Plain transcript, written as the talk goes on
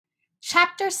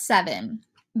Chapter 7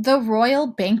 The Royal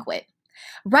Banquet.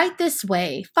 Right this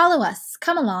way. Follow us.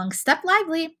 Come along. Step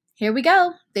lively. Here we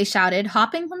go, they shouted,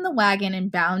 hopping from the wagon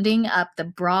and bounding up the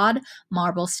broad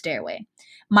marble stairway.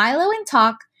 Milo and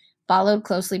Tok followed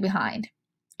closely behind.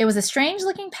 It was a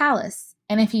strange-looking palace,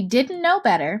 and if he didn't know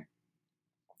better,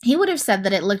 he would have said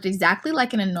that it looked exactly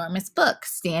like an enormous book,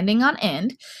 standing on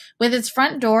end, with its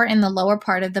front door in the lower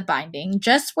part of the binding,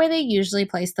 just where they usually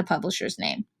place the publisher's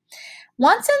name.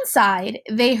 Once inside,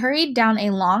 they hurried down a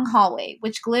long hallway,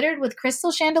 which glittered with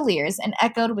crystal chandeliers and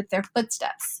echoed with their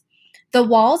footsteps. The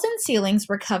walls and ceilings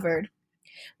were covered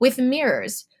with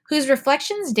mirrors, whose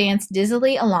reflections danced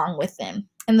dizzily along with them,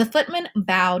 and the footman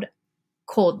bowed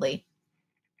coldly.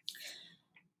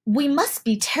 "We must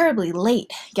be terribly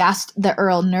late," gasped the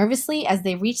Earl nervously as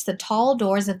they reached the tall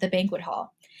doors of the banquet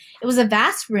hall. It was a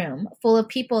vast room, full of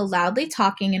people loudly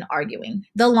talking and arguing.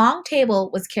 The long table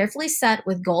was carefully set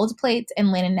with gold plates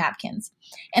and linen napkins.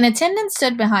 An attendant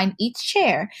stood behind each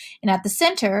chair, and at the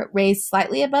center, raised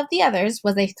slightly above the others,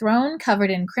 was a throne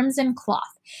covered in crimson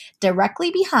cloth.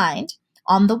 Directly behind,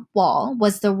 on the wall,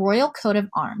 was the royal coat of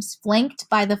arms, flanked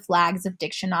by the flags of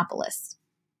Dictionopolis.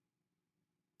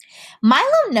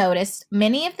 Milo noticed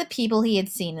many of the people he had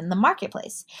seen in the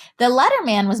marketplace. The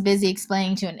letterman was busy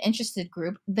explaining to an interested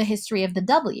group the history of the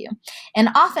W, and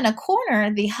off in a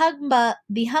corner, the humbug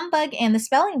and the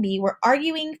spelling bee were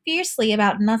arguing fiercely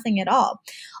about nothing at all.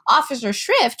 Officer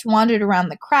Shrift wandered around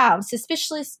the crowd,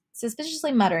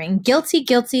 suspiciously muttering, "Guilty,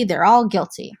 guilty, they're all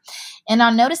guilty." And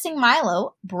on noticing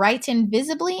Milo, brightened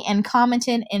visibly and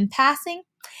commented in passing,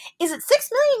 "Is it 6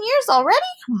 million years already?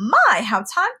 My, how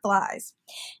time flies."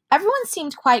 Everyone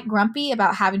seemed quite grumpy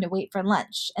about having to wait for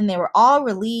lunch, and they were all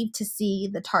relieved to see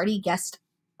the tardy guest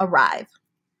arrive.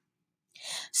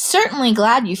 "Certainly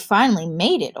glad you finally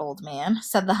made it, old man,"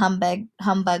 said the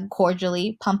humbug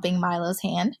cordially, pumping Milo's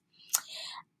hand.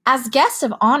 "As guest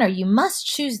of honor, you must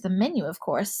choose the menu, of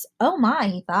course." "Oh my,"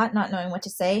 he thought, not knowing what to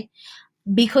say.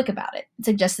 "Be quick about it,"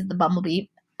 suggested the bumblebee.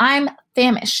 "I'm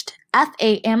famished.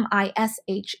 Famished.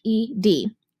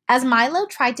 As Milo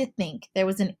tried to think, there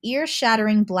was an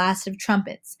ear-shattering blast of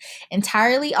trumpets,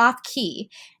 entirely off-key,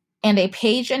 and a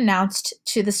page announced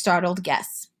to the startled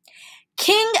guests,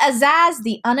 "King Azaz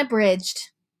the Unabridged."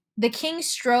 The king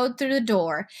strode through the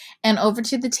door and over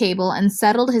to the table and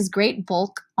settled his great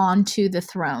bulk onto the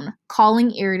throne,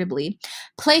 calling irritably,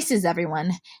 "Places,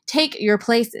 everyone. Take your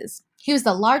places." He was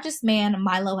the largest man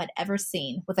Milo had ever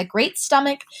seen, with a great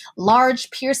stomach,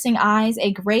 large piercing eyes,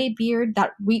 a gray beard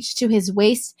that reached to his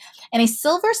waist, and a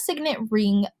silver signet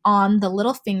ring on the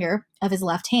little finger of his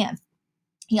left hand.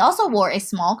 He also wore a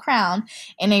small crown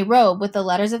and a robe with the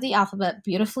letters of the alphabet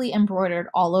beautifully embroidered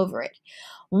all over it.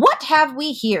 "What have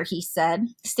we here?" he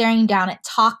said, staring down at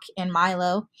Tok and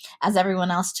Milo as everyone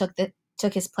else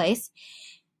took his place.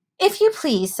 "If you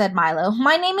please," said Milo.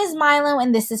 "My name is Milo,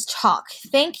 and this is Tok.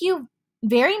 Thank you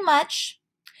very much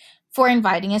for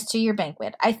inviting us to your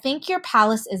banquet. I think your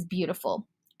palace is beautiful."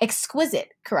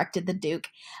 "Exquisite," corrected the Duke.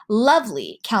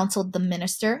 "Lovely," counseled the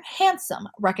minister. "Handsome,"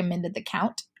 recommended the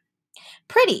Count.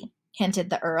 "Pretty,"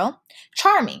 hinted the Earl.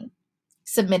 "Charming,"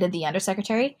 submitted the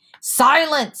Undersecretary.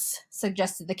 "Silence,"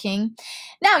 suggested the King.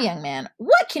 "Now, young man,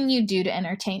 what can you do to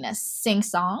entertain us? Sing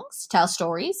songs, tell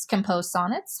stories, compose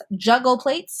sonnets, juggle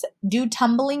plates, do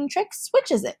tumbling tricks?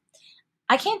 Which is it?"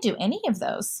 "I can't do any of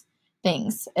those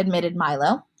things," admitted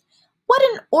Milo. "What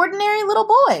an ordinary little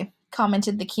boy,"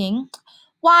 commented the King.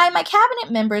 "Why, my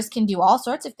cabinet members can do all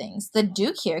sorts of things. The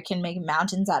Duke here can make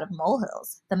mountains out of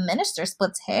molehills. The minister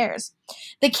splits hairs.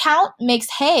 The Count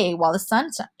makes hay while the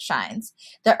sun shines.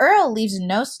 The Earl leaves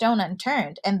no stone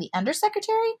unturned. And the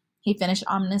Undersecretary," he finished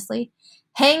ominously,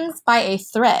 "hangs by a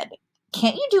thread.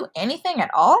 Can't you do anything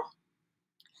at all?"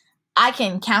 "I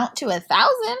can count to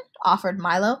 1,000, offered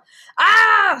Milo.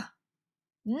 "Ah!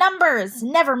 Numbers!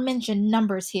 Never mention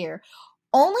numbers here.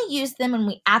 Only use them when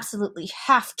we absolutely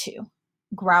have to,"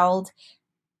 growled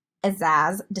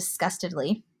Azaz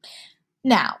disgustedly.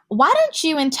 "Now, why don't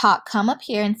you and Tok come up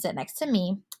here and sit next to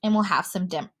me, and we'll have some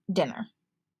dinner."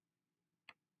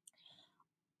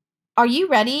 "Are you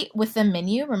ready with the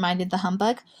menu?" reminded the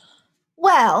humbug.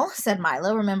 "Well," said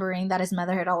Milo, remembering that his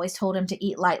mother had always told him to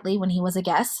eat lightly when he was a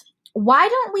guest, "why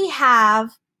don't we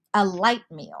have a light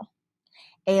meal?"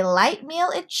 "A light meal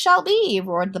it shall be,"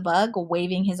 roared the bug,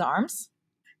 waving his arms.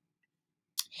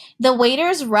 The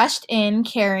waiters rushed in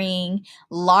carrying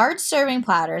large serving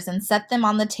platters and set them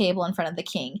on the table in front of the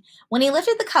king. When he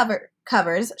lifted the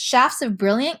covers, shafts of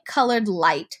brilliant colored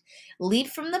light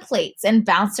leaped from the plates and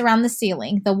bounced around the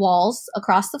ceiling, the walls,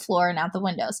 across the floor, and out the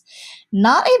windows.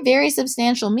 Not a very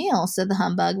substantial meal, said the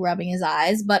humbug, rubbing his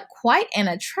eyes, but quite an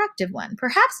attractive one.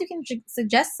 Perhaps you can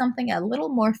suggest something a little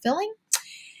more filling?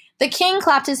 The king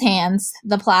clapped his hands.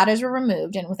 The platters were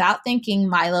removed, and without thinking,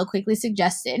 Milo quickly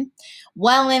suggested,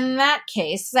 "Well, in that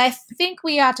case, I think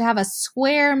we ought to have a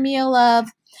square meal of—"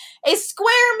 "A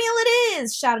square meal it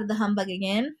is!" shouted the humbug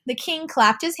again. The king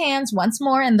clapped his hands once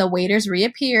more, and the waiters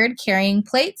reappeared, carrying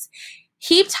plates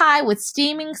heaped high with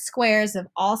steaming squares of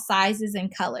all sizes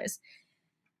and colors.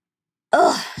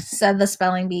 "Ugh," said the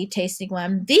spelling bee, tasting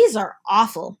one. "These are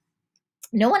awful."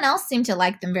 No one else seemed to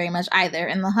like them very much either,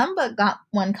 and the humbug got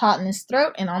one caught in his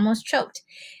throat and almost choked.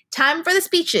 "Time for the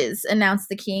speeches," announced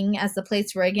the king as the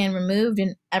plates were again removed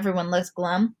and everyone looked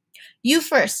glum. "You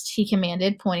first," he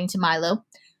commanded, pointing to Milo.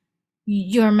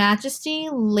 "Your Majesty,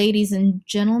 ladies and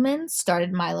gentlemen,"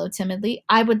 started Milo timidly,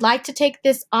 "I would like to take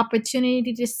this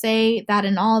opportunity to say that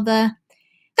in all the—"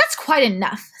 "That's quite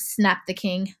enough," snapped the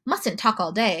king. "Mustn't talk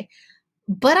all day."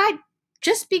 "But I'd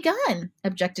just begun,"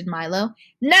 objected Milo.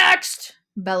 "Next!"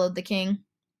 bellowed the king.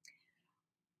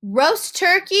 "Roast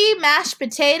turkey, mashed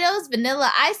potatoes, vanilla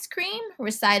ice cream,"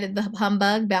 recited the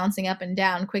humbug, bouncing up and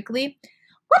down quickly.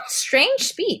 What a strange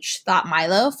speech, thought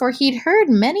Milo, for he'd heard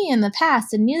many in the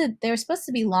past and knew that they were supposed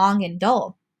to be long and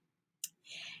dull.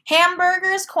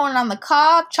 "Hamburgers, corn on the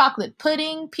cob, chocolate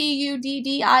pudding,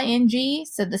 pudding,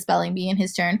 said the spelling bee in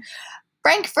his turn.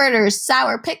 "Frankfurters,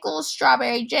 sour pickles,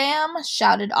 strawberry jam,"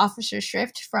 shouted Officer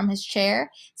Shrift from his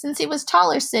chair. Since he was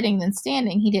taller sitting than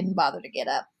standing, he didn't bother to get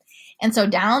up. And so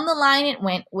down the line it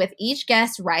went, with each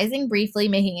guest rising briefly,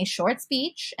 making a short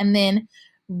speech, and then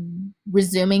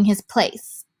resuming his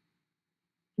place.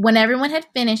 When everyone had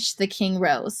finished, the king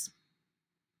rose.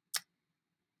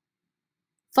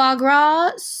 "Foie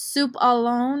gras, soupe à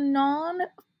l'oignon,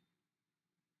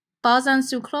 bazin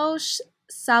sous cloche,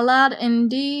 salade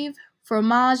endive,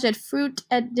 fromage et fruit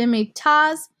et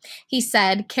demi-tasse," he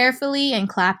said carefully, and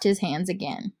clapped his hands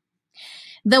again.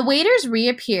 The waiters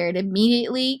reappeared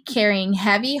immediately, carrying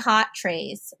heavy hot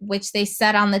trays, which they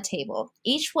set on the table.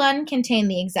 Each one contained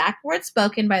the exact words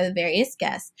spoken by the various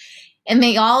guests, and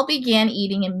they all began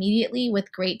eating immediately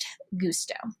with great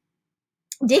gusto.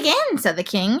 "Dig in," said the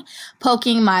king,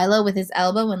 poking Milo with his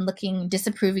elbow and looking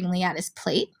disapprovingly at his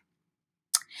plate.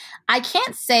 "I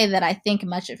can't say that I think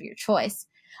much of your choice."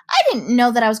 "I didn't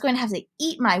know that I was going to have to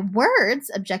eat my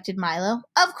words," objected Milo.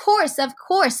 Of course,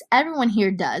 everyone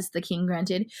here does," the king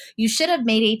grunted. "You should have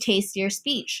made a tastier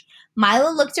speech."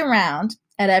 Milo looked around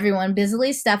at everyone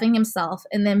busily stuffing himself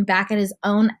and then back at his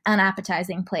own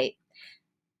unappetizing plate.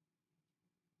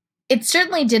 It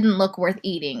certainly didn't look worth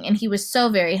eating, and he was so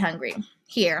very hungry.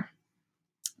 "Here,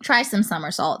 try some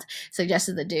somersault,"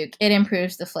 suggested the duke. "It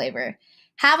improves the flavor."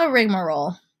 "Have a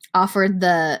rigmarole," offered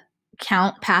the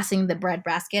count, passing the bread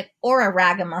basket. "Or a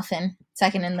ragamuffin,"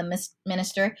 seconded the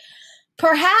minister.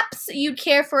 "Perhaps you'd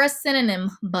care for a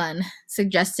synonym bun,"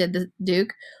 suggested the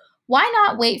duke. "Why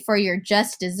not wait for your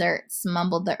just desserts?"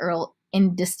 mumbled the earl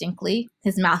indistinctly,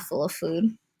 his mouth full of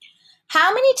food.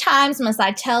 "How many times must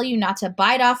I tell you not to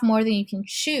bite off more than you can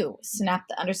chew?" snapped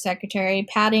the undersecretary,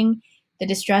 patting the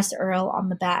distressed earl on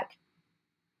the back.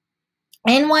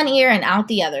 "In one ear and out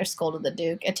the other," scolded the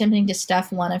duke, attempting to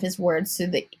stuff one of his words through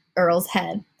the earl's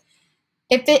head.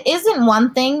 "If it isn't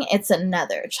one thing, it's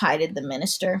another," chided the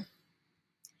minister.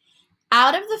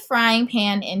 "Out of the frying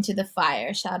pan into the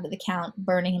fire," shouted the count,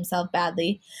 burning himself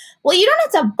badly. "Well, you don't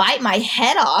have to bite my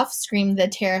head off," screamed the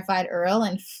terrified earl,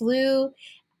 and flew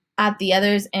at the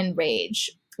others in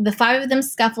rage. The five of them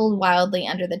scuffled wildly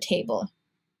under the table.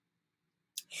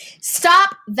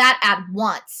 "Stop that at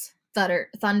once,"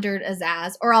 thundered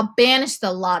Azaz, "or I'll banish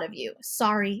the lot of you."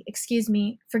 "Sorry, excuse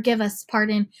me, forgive us,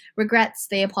 pardon, regrets,"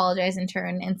 they apologized in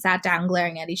turn and sat down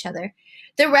glaring at each other.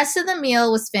 The rest of the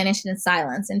meal was finished in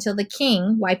silence until the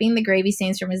king, wiping the gravy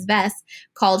stains from his vest,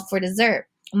 called for dessert.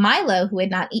 Milo, who had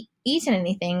not eaten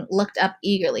anything, looked up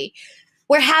eagerly.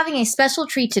 "We're having a special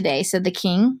treat today," said the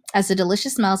king, as the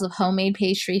delicious smells of homemade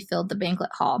pastry filled the banquet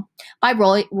hall. "By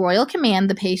royal command,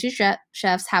 the pastry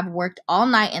chefs have worked all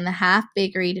night in the Half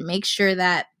Bakery to make sure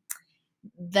that—"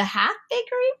 "The Half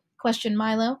Bakery?" questioned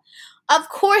Milo. "Of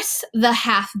course, the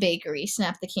Half Bakery,"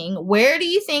 snapped the king. "Where do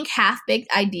you think half-baked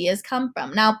ideas come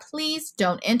from? Now, please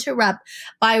don't interrupt.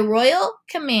 By royal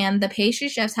command, the pastry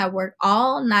chefs have worked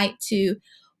all night to—"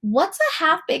 "What's a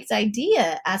half-baked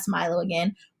idea?" asked Milo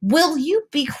again. "Will you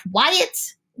be quiet?"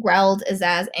 growled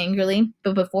Azaz angrily,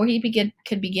 but before he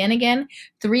could begin again,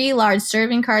 3 large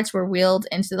serving carts were wheeled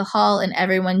into the hall and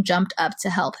everyone jumped up to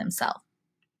help himself.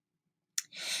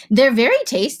 "They're very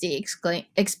tasty,"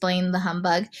 explained the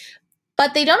humbug,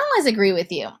 "but they don't always agree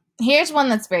with you. Here's one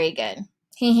that's very good."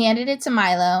 He handed it to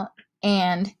Milo,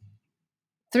 and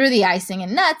through the icing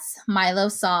and nuts, Milo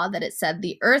saw that it said,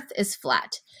 "The earth is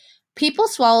flat." "People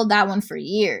swallowed that one for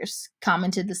years,"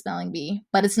 commented the spelling bee,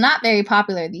 "but it's not very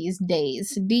popular these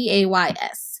days.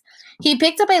 Days. He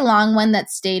picked up a long one that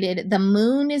stated, "The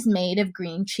moon is made of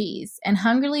green cheese," and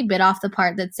hungrily bit off the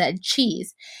part that said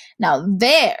cheese. "Now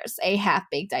there's a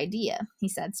half-baked idea," he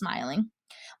said, smiling.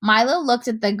 Milo looked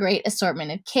at the great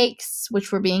assortment of cakes,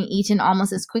 which were being eaten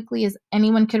almost as quickly as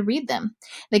anyone could read them.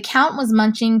 The Count was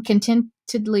munching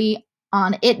contentedly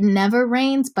on "It never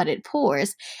rains, but it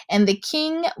pours," and the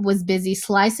King was busy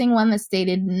slicing one that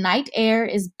stated, "Night air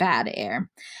is bad air."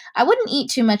 "I wouldn't eat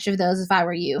too much of those if I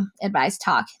were you," advised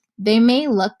Talk. "They may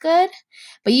look good,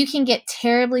 but you can get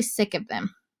terribly sick of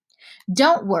them."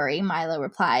 "Don't worry," Milo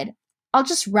replied. "I'll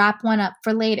just wrap one up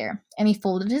for later," and he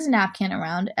folded his napkin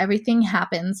around. "Everything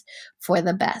happens for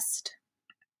the best."